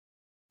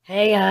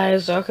Hey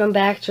guys, welcome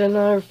back to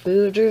another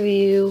food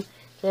review.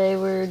 Today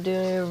we're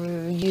doing a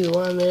review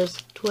on this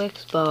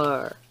Twix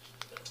bar.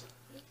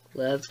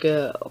 Let's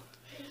go.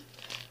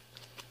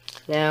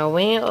 Now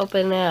when you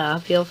open it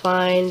up, you'll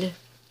find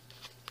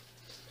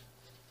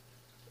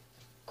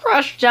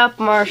crushed up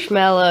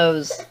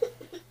marshmallows.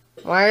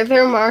 Why are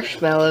there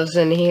marshmallows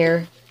in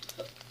here?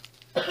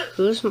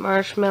 Whose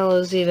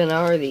marshmallows even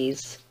are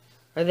these?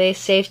 Are they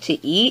safe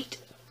to eat?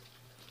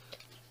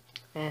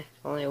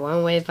 Only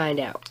one way to find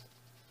out.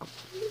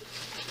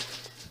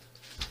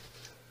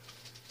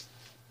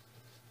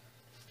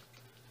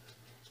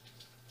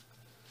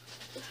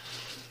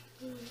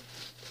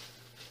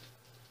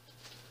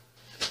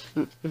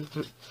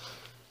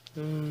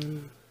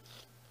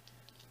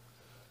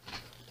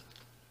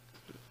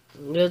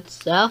 Good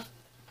stuff.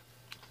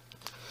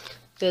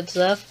 Good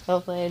stuff.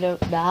 Hopefully I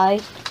don't die.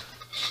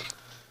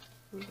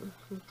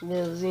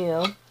 Because, you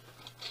know,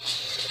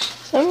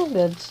 some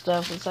good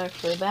stuff is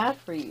actually bad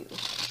for you.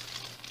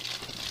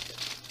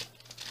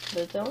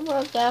 But don't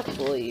let that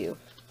fool you.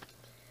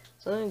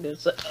 Some good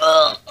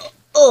stuff.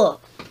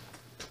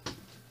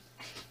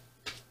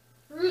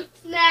 Fruit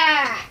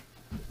snack!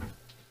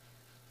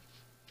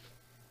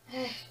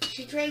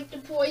 She drank the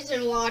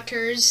poison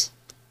waters.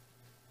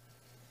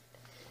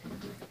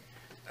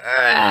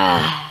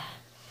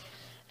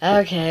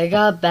 Okay, I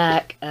got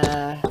back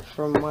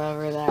from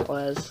wherever that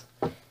was.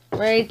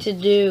 Ready to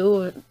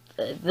do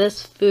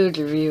this food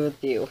review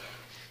with you.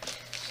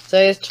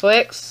 So these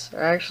Twix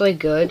are actually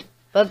good,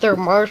 but they're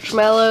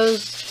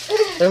marshmallows.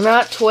 They're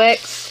not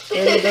Twix,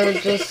 and they're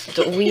just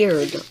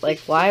weird.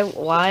 Like,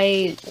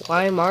 why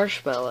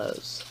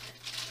marshmallows?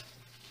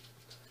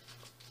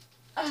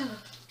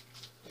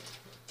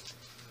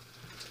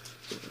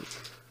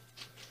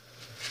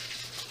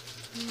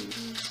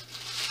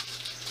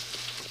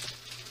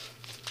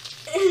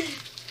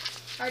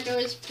 Are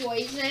those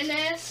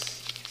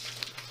poisonous?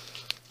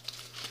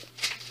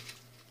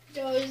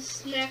 Those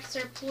snacks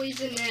are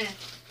poisonous.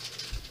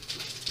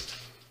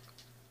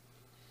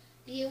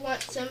 Do you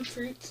want some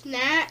fruit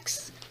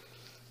snacks?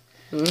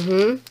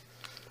 Mm-hmm.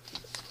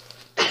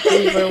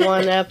 Two for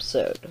one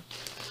episode.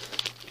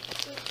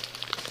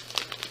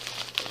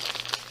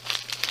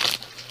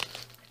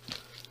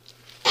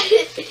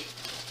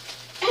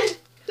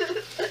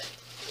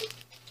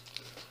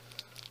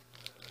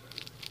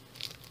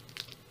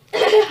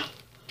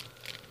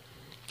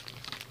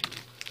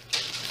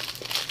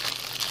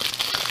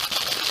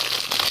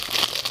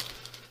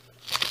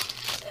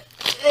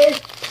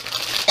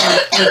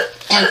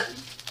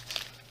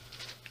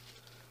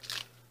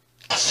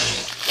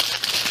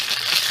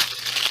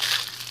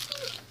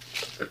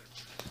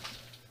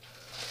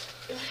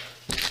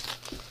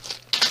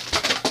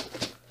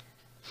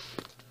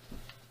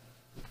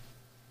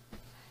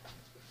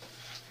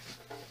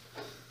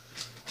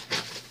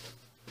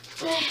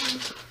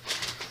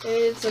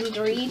 And some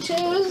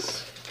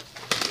Doritos.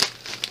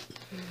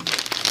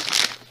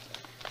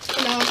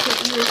 And I'll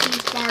put yours in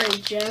the bar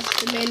in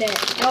just a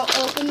minute.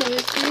 I'll open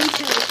those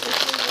Doritos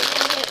before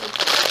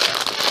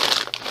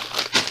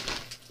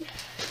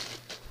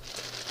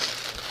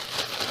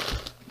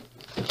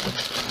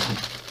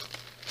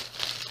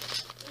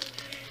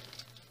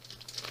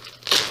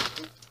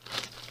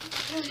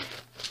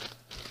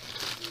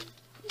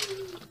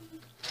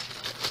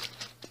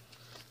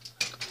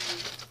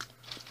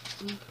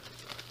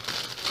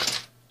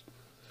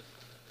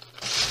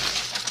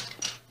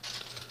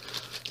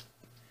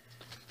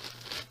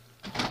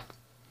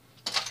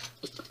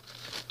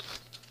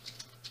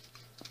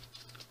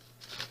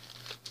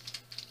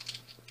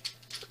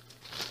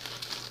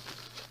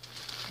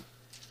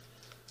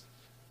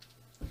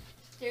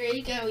There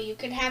you go. You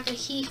can have a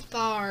Heath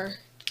bar.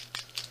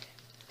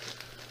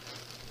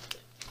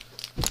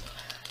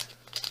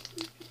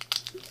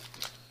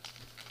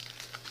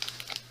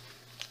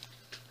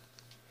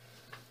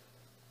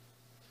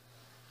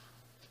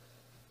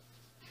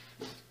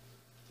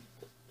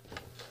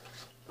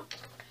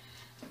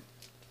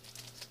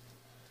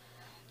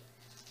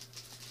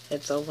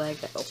 It's a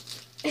Lego.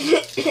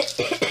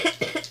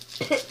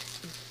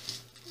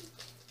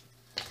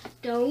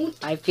 Don't.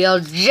 I feel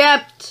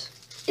gypped.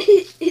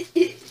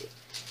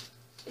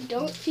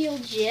 Don't feel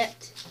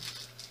gypped.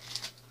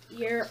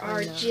 You're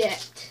our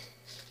gypped.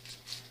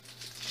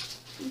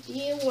 Do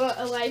you want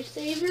a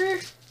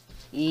lifesaver?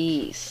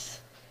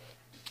 Yes.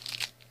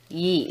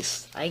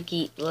 Yes. I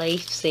eat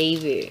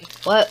lifesaver.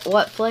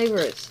 What flavor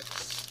is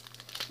this?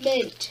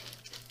 Mint.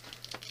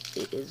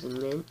 It is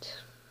mint.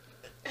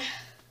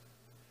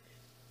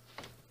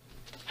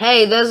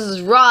 Hey, this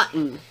is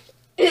rotten.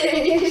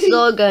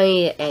 Still gonna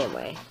eat it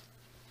anyway.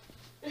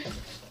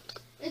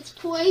 It's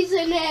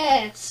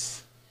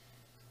poisonous.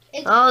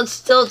 Oh, it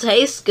still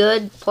tastes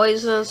good,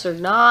 poisonous or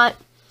not.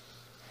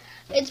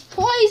 It's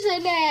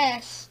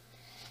poisonous.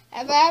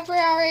 Have I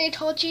already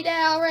told you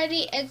that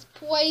already? It's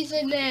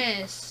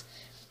poisonous.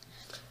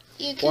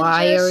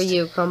 Why are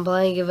you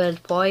complaining if it's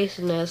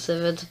poisonous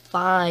if it's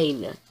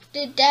fine?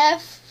 The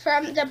death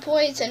from the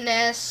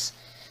poisonous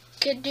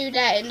could do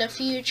that in the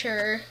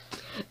future.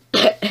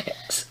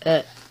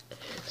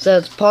 So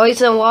it's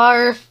poison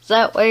water? Is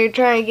that what you're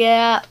trying to get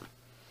at?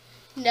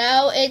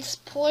 No, it's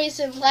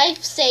poison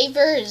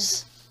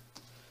lifesavers.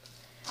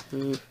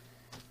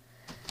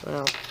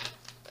 Well,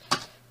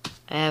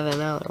 I have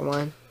another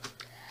one.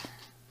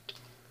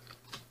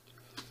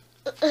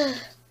 Do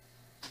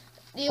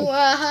you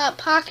want a Hot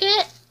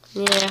Pocket?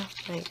 Yeah,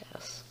 I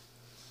guess.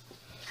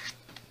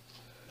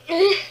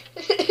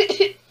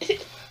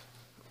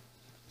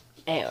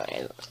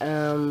 Anyway,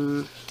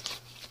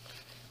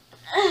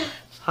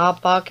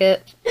 Hot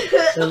Pocket,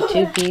 so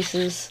 2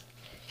 pieces.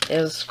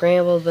 It'll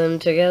scramble them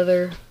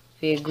together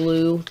via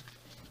glue.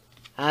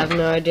 I have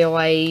no idea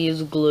why I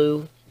use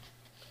glue.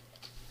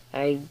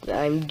 I'm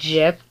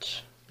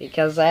gypped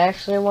because I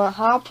actually want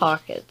Hot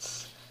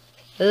Pockets.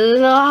 This is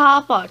not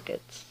Hot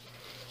Pockets.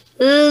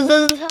 This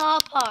is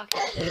Hot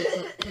Pockets.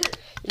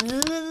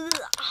 This is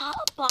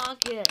Hot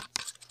Pockets.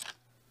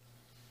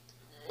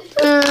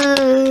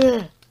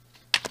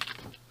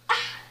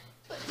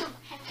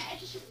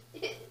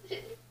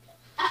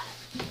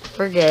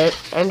 Forget.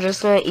 I'm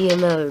just gonna eat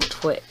another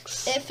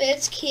Twix. If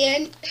it's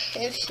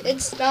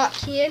not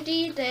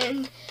candy,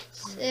 then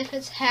if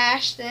it's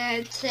hash,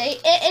 then I'd say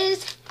it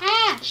is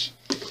hash.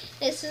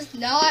 This is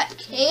not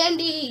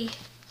candy.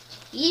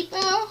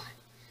 Epo.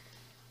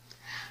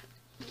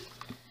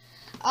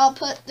 I'll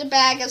put the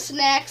bag of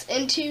snacks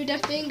into the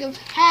thing of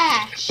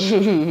hash.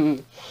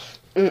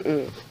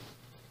 Mm-mm.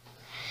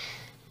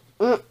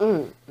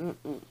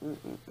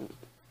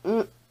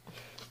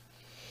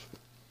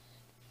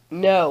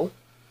 No.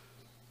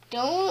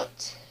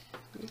 Don't.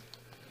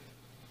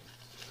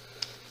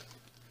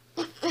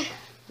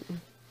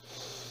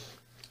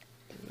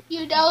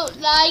 You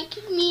don't like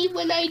me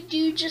when I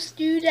just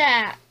do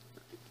that.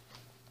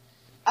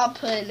 I'll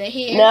put it in the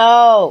hair.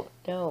 No.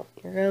 No.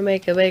 You're gonna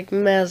make a big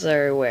mess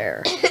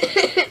everywhere.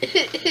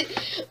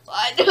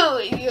 I know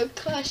you're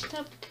crushed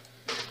up.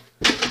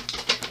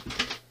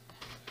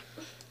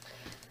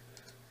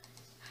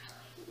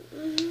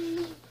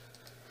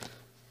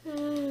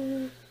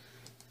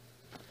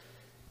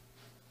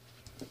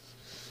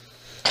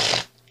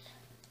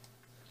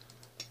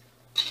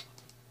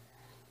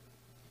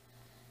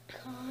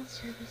 Call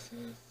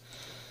services.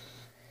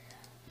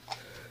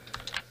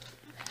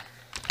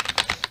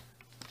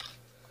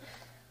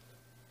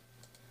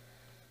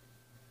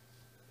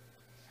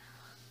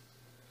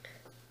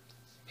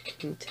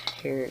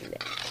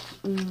 Internet.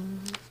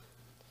 Am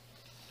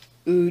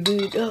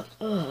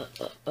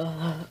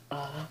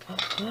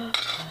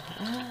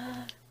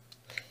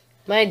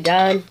I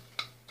done?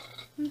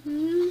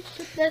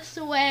 Put this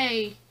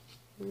away.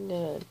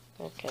 Done.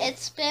 Okay.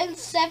 It's been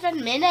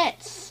 7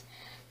 minutes.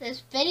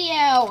 This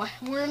video,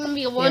 we're gonna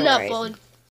be one Yeah, right. upload